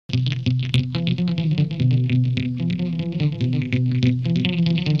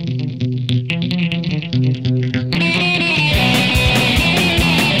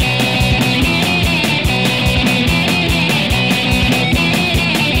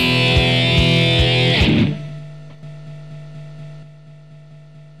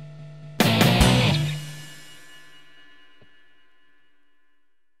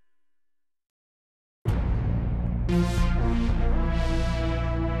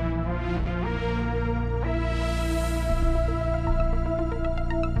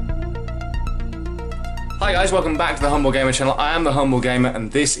Hi guys, welcome back to the Humble Gamer channel. I am the Humble Gamer,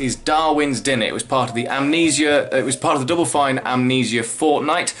 and this is Darwin's Dinner. It was part of the Double Fine Amnesia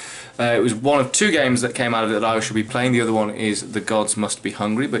Fortnight. It was one of two games that came out of it that I should be playing. The other one is The Gods Must Be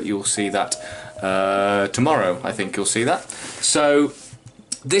Hungry, but you'll see that tomorrow. I think you'll see that. So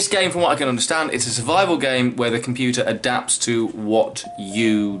this game, from what I can understand, it's a survival game where the computer adapts to what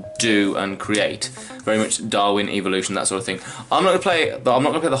you do and create. Very much Darwin, evolution, that sort of thing. I'm not going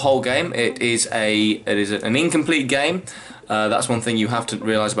to play the whole game. It is an incomplete game. That's one thing you have to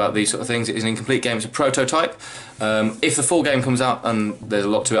realise about these sort of things. It is an incomplete game. It's a prototype. If the full game comes out and there's a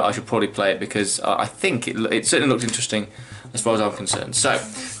lot to it, I should probably play it because I think it certainly looked interesting as far as I'm concerned. So,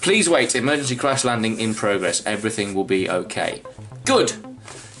 please wait. Emergency crash landing in progress. Everything will be okay. Good.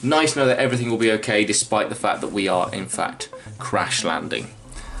 Nice to know that everything will be okay despite the fact that we are, in fact, crash landing.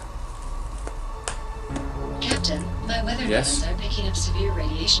 Captain, my weather yes? nubbins are picking up severe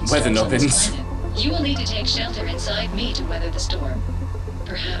radiation weather storms on this nubbins? planet. You will need to take shelter inside me to weather the storm.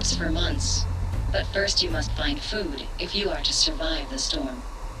 Perhaps for months. But first you must find food if you are to survive the storm.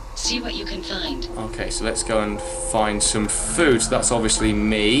 See what you can find. Okay, so let's go and find some food. So that's obviously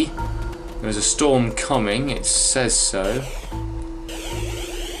me. There's a storm coming, it says so.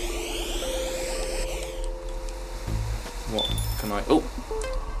 What can I... Oh!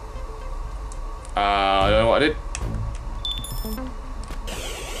 I don't know what I did.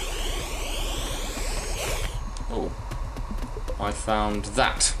 Oh. I found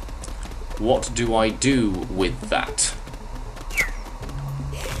that. What do I do with that?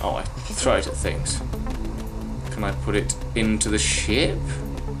 Oh, I throw it at things. Can I put it into the ship?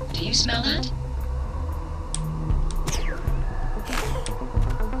 Do you smell that?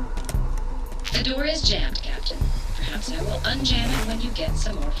 The door is jammed, Captain. Perhaps I will unjam it when you get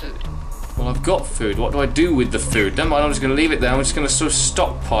some more food. Well, I've got food. What do I do with the food? Never mind, I'm just going to leave it there. I'm just going to sort of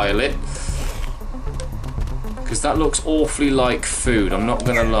stockpile it. Because that looks awfully like food, I'm not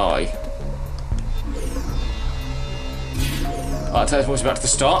going to lie. Alright, teleports back to the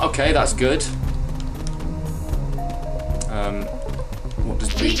start. Okay, that's good. What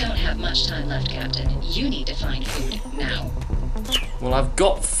does We don't have much time left, Captain. You need to find food now. Well, I've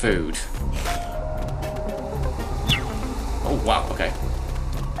got food. Oh, wow, okay.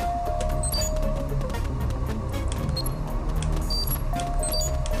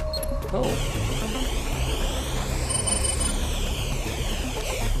 Oh.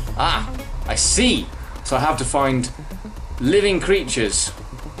 Ah, I see. So I have to find living creatures.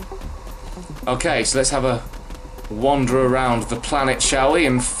 Okay, so let's have a wander around the planet, shall we,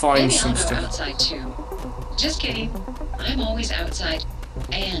 and find Maybe some I'll go stuff. outside too. Just kidding. I'm always outside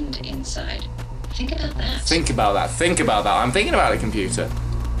and inside. Think about that. Think about that. Think about that. I'm thinking about it, computer.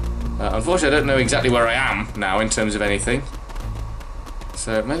 Unfortunately, I don't know exactly where I am now in terms of anything.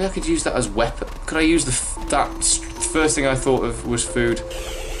 So maybe I could use that as weapon. Could I use that first thing I thought of was food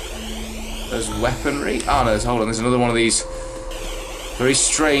as weaponry? Oh no, hold on. There's another one of these very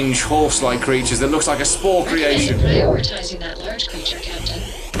strange horse-like creatures that looks like a spore creation. Prioritizing that large creature, Captain.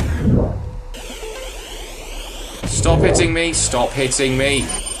 Stop hitting me! Stop hitting me!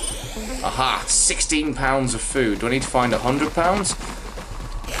 Aha! 16 pounds of food. Do I need to find 100 pounds?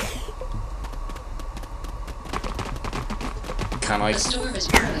 Can I? The storm is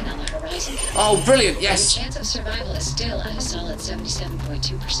brewing on the horizon. Oh, brilliant! Yes. The chance of survival is still at a solid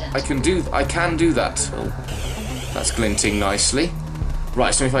 77.2%. I can do that. Oh, that's glinting nicely.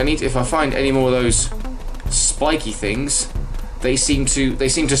 Right. So if I find any more of those spiky things, they seem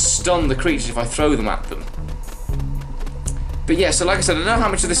to stun the creatures if I throw them at them. But yeah, so like I said, I don't know how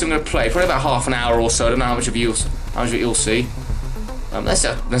much of this I'm going to play. Probably about half an hour or so. I don't know how much of it you'll see. Unless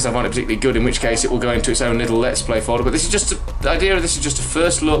I find it particularly good, in which case it will go into its own little Let's Play folder. But this is just the idea of this is just a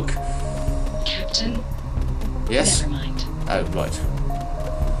first look. Captain. Yes. Never mind. Oh right.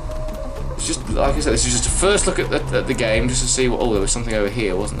 It's just like I said. This is just a first look at the game, just to see what. Oh, there was something over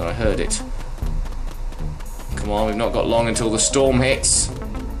here, wasn't there? I heard it. Come on, we've not got long until the storm hits.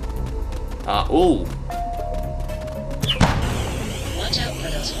 Ooh. Watch out for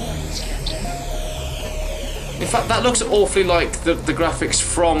those horns, Captain. In fact, that looks awfully like the graphics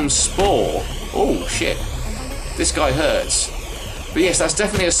from Spore. Oh, shit. This guy hurts. But yes, that's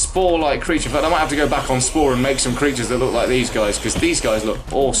definitely a Spore-like creature. In fact, I might have to go back on Spore and make some creatures that look like these guys, because these guys look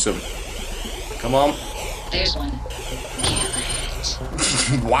awesome. Come on. There's one. Kill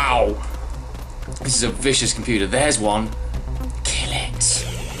it. Wow. This is a vicious computer. There's one. Kill it.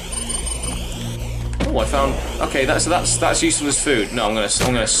 Oh, I found... Okay, that's useful as food. No, I'm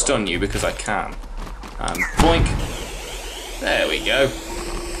gonna stun you because I can. And boink. There we go.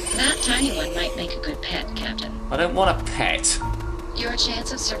 That tiny one might make a good pet, Captain. I don't want a pet. Your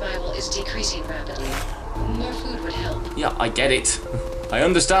chance of survival is decreasing rapidly. More food would help. Yeah, I get it. I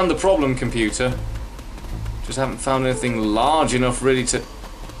understand the problem, computer. Just haven't found anything large enough really to...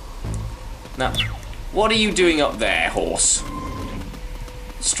 Now, what are you doing up there, horse?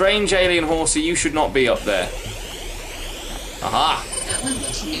 Strange alien horsey, you should not be up there. Aha! That one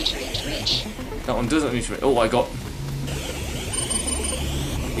looks nutrient rich. That one doesn't nutrient. Oh, I got...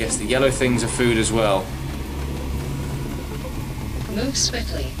 Yes, the yellow things are food as well. Move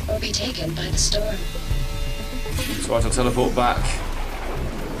swiftly, or be taken by the storm. So I shall teleport back.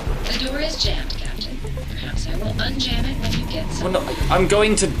 The door is jammed, Captain. Perhaps I will unjam it when you get some. Well, no, I'm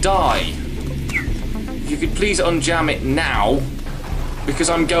going to die. If you could please unjam it now, because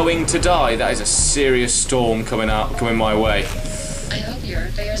I'm going to die. That is a serious storm coming my way. I hope your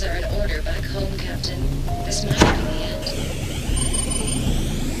affairs are in order back home, Captain. This might be the end.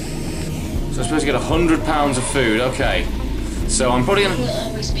 So I'm supposed to get £100 of food. Okay. So I'm probably gonna... You will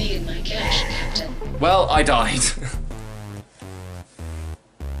always be in my cache, Captain. Well, I died.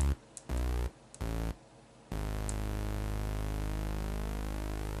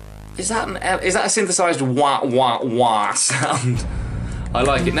 Is that a synthesized wah wah wah sound? I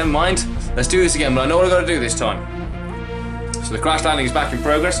like it. Never mind. Let's do this again, but I know what I've got to do this time. So the crash landing is back in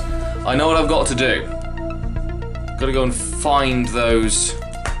progress. I know what I've got to do. Got to go and find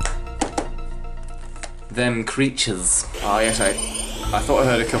them creatures. Ah, yes, I thought I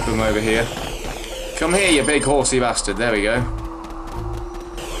heard a couple of them over here. Come here, you big horsey bastard. There we go.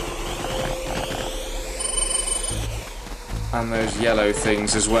 And those yellow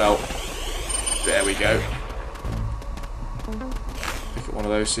things as well. There we go. Pick up one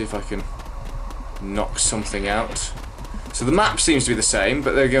of those, see if I can knock something out. So the map seems to be the same,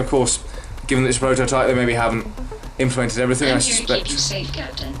 but of course, given that it's a prototype, they maybe haven't implemented everything, I suspect. I'm here to keep you safe,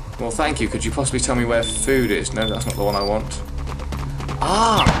 Captain. Well, thank you. Could you possibly tell me where food is? No, that's not the one I want.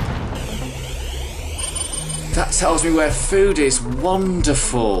 Ah! That tells me where food is.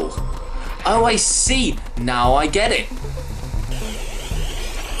 Wonderful. Oh, I see. Now I get it.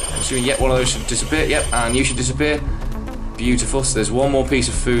 Assuming yet one of those should disappear. Yep, and you should disappear. Beautiful. So there's one more piece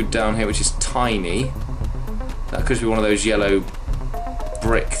of food down here, which is tiny. That could be one of those yellow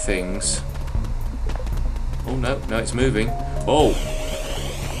brick things. Oh, no, it's moving. Oh!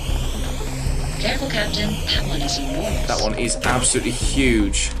 Careful, Captain. That one is enormous. That one is absolutely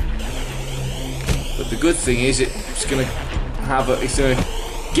huge. But the good thing is it's gonna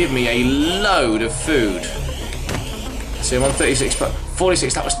give me a load of food. See, I'm on 36, but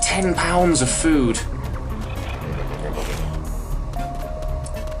 46, that was £10 of food.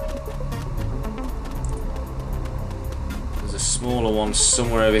 There's a smaller one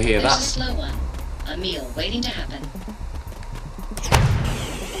somewhere over here. There's a slow one. A meal waiting to happen.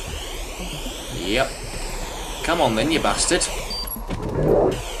 Yep. Come on then, you bastard.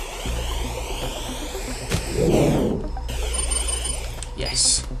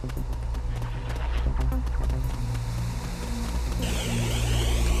 Yes.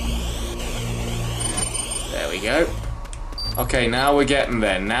 There we go. Okay, now we're getting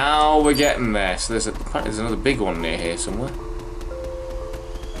there. So there's another big one near here somewhere.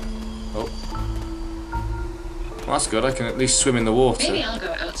 Oh. Well, that's good. I can at least swim in the water. Maybe I'll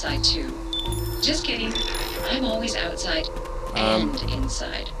go outside too. Just kidding. I'm always outside and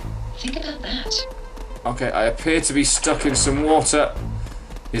inside. Think about that. Okay, I appear to be stuck in some water.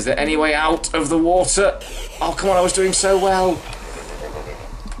 Is there any way out of the water? Oh, come on, I was doing so well.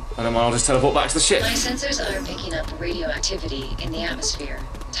 And then I'll just teleport back to the ship. My sensors are picking up radioactivity in the atmosphere.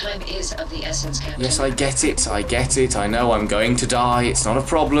 Time is of the essence, Captain. Yes, I get it. I know I'm going to die. It's not a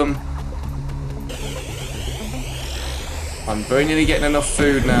problem. I'm very nearly getting enough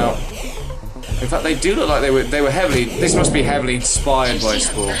food now. In fact, they do look like they were heavily... This must be heavily inspired by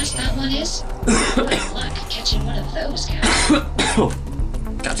Spore. How fast that one is? Good luck catching one of those,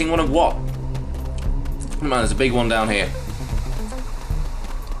 Captain. Catching one of what? Man, there's a big one down here.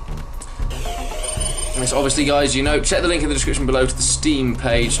 And so obviously, guys, check the link in the description below to the Steam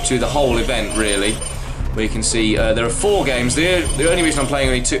page to the whole event, really, where you can see there are 4 games. The only reason I'm playing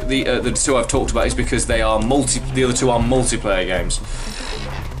only the 2 I've talked about is because they are the other 2 are multiplayer games.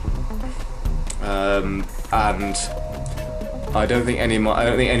 And I don't think any of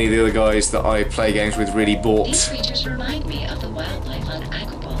the other guys that I play games with really bought. These creatures remind me of the wildlife on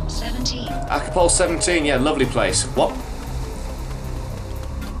Aquapol 17. Aquapol 17, yeah, lovely place. What?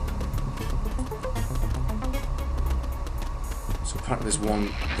 So apparently there's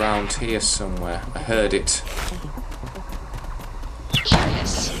one round here somewhere. I heard it.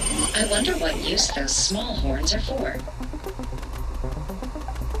 Curious. I wonder what use those small horns are for.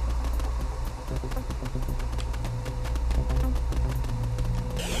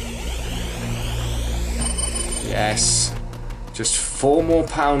 Yes. Just 4 more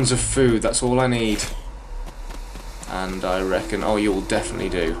pounds of food, that's all I need. And I reckon, oh, you'll definitely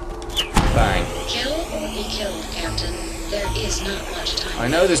do. Bang. Kill or be killed, Captain. There is not much time. I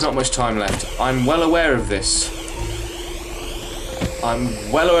know there's not much time left. I'm well aware of this. I'm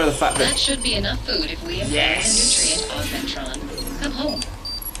well aware of the fact that... That should be enough food if we apply the nutrient augmentron. Come home.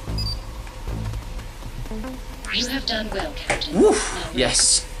 You have done well, Captain. Woof!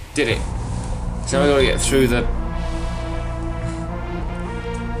 Yes, did it. So now we've got to get through the...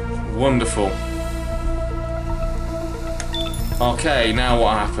 Wonderful. Okay, now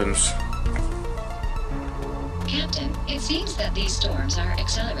what happens? Captain, it seems that these storms are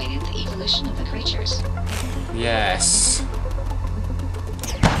accelerating the evolution of the creatures. Yes.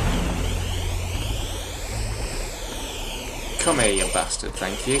 Come here, you bastard,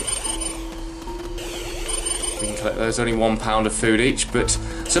 thank you. We can collect those, only £1 of food each, but...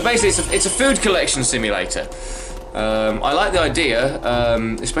 So basically it's a food collection simulator. I like the idea,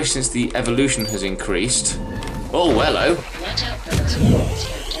 especially since the evolution has increased. Oh, hello. Watch out for those wolves,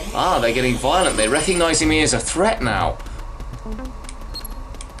 Captain. Ah, they're getting violent. They're recognising me as a threat now.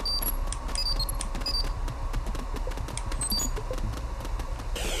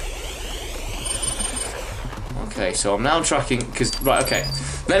 Okay, so I'm now tracking, because, right, okay.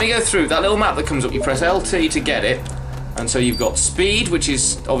 Let me go through that little map that comes up. You press LT to get it. And so you've got speed, which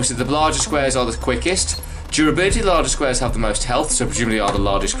is, obviously the larger squares are the quickest. Durability, the larger squares have the most health, so presumably are the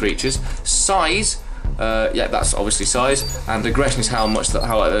largest creatures. Size, yeah, that's obviously size. And aggression is how much that,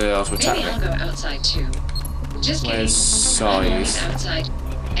 how likely they are to attack me. Maybe I'll go outside too. Just kidding. Where's size? I'm outside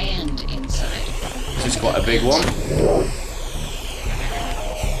and inside. This is quite a big one.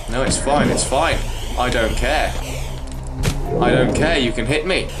 No, it's fine, it's fine. I don't care. I don't care, you can hit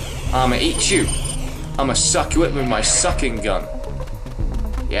me. I'ma eat you. I'ma suck you up with my sucking gun.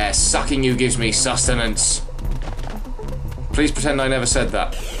 Yeah, sucking you gives me sustenance. Please pretend I never said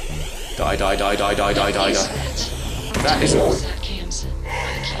that. Die, die, die, die, die, die, die, die. That isn't...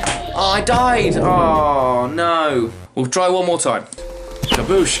 Oh, I died! Oh, no. We'll try one more time.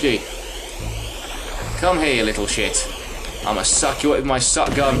 Kabushki. Come here, you little shit. I'ma suck you up with my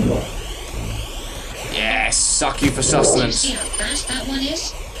suck gun. Yes, suck you for sustenance. Do you see how fast that one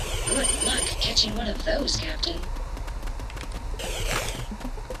is? Good luck catching one of those, Captain.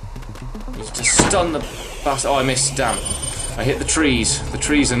 To stun the bastard. Oh, I missed. Damn. I hit the trees. The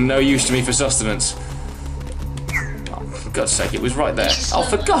trees are no use to me for sustenance. Oh, for God's sake, it was right there. Oh,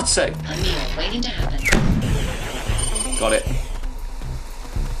 for God's sake. A meal waiting to happen. Got it.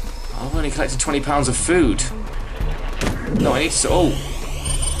 I've only collected £20 of food. No, I need to... Oh.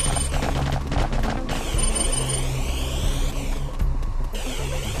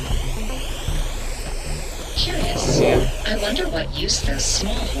 Curious. Yeah. I wonder what use those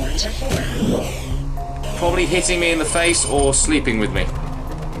small horns are for. Probably hitting me in the face or sleeping with me.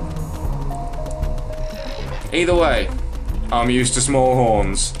 Either way, I'm used to small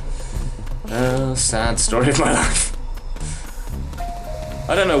horns. Sad story of my life.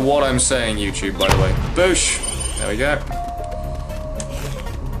 I don't know what I'm saying, YouTube, by the way. Boosh! There we go.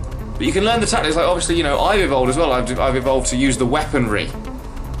 But you can learn the tactics, like, obviously, you know, I've evolved as well. I've evolved to use the weaponry.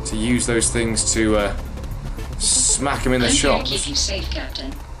 To use those things to, smack them in the shop. I'm here to keep you safe,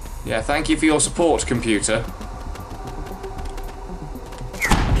 Captain. Yeah, thank you for your support, computer.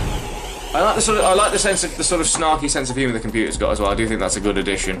 I like the sort of snarky sense of humour the computer's got as well. I do think that's a good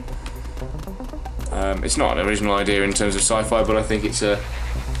addition. It's not an original idea in terms of sci-fi, but I think it's a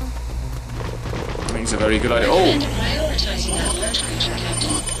very good idea. Prioritizing that large creature,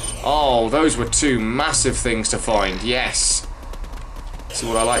 Captain. Oh, those were 2 massive things to find. Yes. This is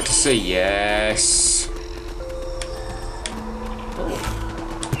what I like to see. Yes.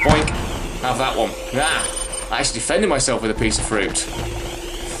 Boink. Have that one. Ah, I actually defended myself with a piece of fruit.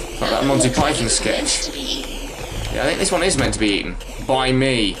 Like that Monty Python sketch. Yeah, I think this one is meant to be eaten. By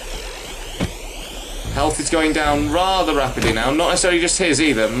me. Health is going down rather rapidly now. Not necessarily just his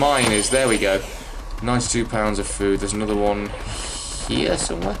either. Mine is. There we go. £92 of food. There's another one here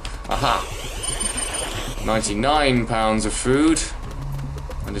somewhere. Aha. £99 of food.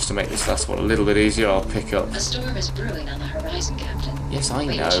 And just to make this last one a little bit easier, I'll pick up... A storm is brewing on the horizon, Captain. Yes, I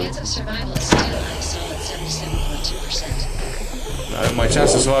know. Your chance of survival is still at a solid 77.2%. No, my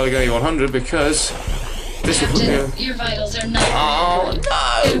chance of survival is going to be 100 because... This Captain, your vitals are not... Oh,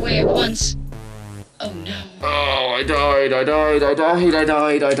 no! Get away at once. Oh, no. Oh, I died. I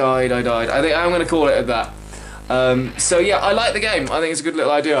think I'm going to call it at that. So yeah, I like the game. I think it's a good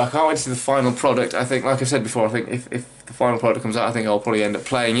little idea. I can't wait to see the final product. I think, like I said before, I think if the final product comes out, I think I'll probably end up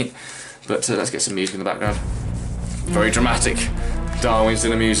playing it. But let's get some music in the background. Very dramatic. Darwin's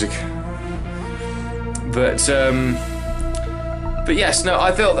dinner music. But yes, no,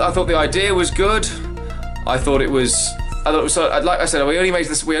 I thought the idea was good. I thought it was so, like I said, we only made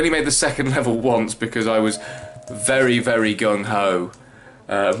the second level once because I was very, very gung ho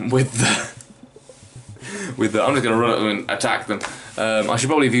with the I'm just going to run at them and attack them. I should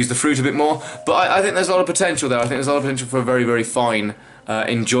probably have used the fruit a bit more, but I think there's a lot of potential there. I think there's a lot of potential for a very, very fine,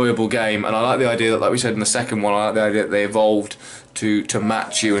 enjoyable game, and I like the idea that, like we said in the second one, I like the idea that they evolved to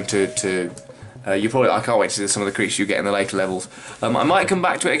match you and to I can't wait to see some of the creatures you get in the later levels. I might come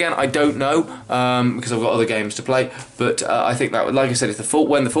back to it again. I don't know because I've got other games to play. But I think that, like I said,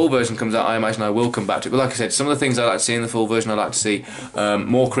 when the full version comes out, I imagine I will come back to it. But like I said, some of the things I like to see in the full version, I like to see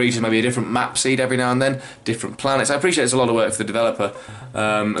more creatures, maybe a different map seed every now and then, different planets. I appreciate it's a lot of work for the developer,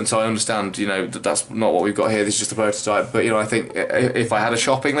 and so I understand, you know, that's not what we've got here. This is just a prototype. But you know, I think if I had a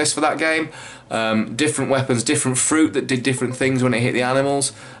shopping list for that game. Different weapons, different fruit that did different things when it hit the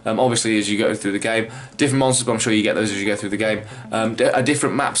animals. Obviously, as you go through the game, different monsters, but I'm sure you get those as you go through the game. A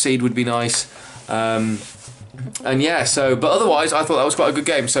different map seed would be nice. And yeah, but otherwise, I thought that was quite a good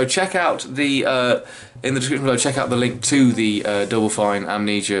game. So check out the in the description below. Check out the link to the Double Fine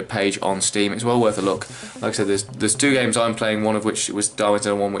Amnesia page on Steam. It's well worth a look. Like I said, there's 2 games I'm playing. One of which was Darwin's,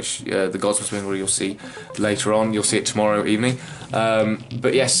 and one which the Gods Must Win, where you'll see later on. You'll see it tomorrow evening.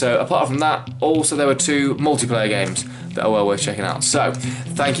 But yes, so apart from that, also there were 2 multiplayer games that are well worth checking out. So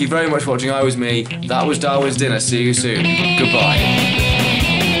thank you very much for watching. I was me. That was Darwin's Dinner. See you soon. Goodbye.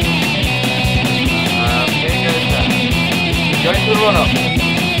 Going for the run-up.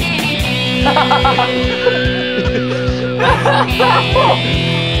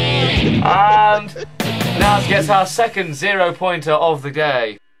 And now gets our second 0-pointer of the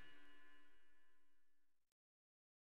day.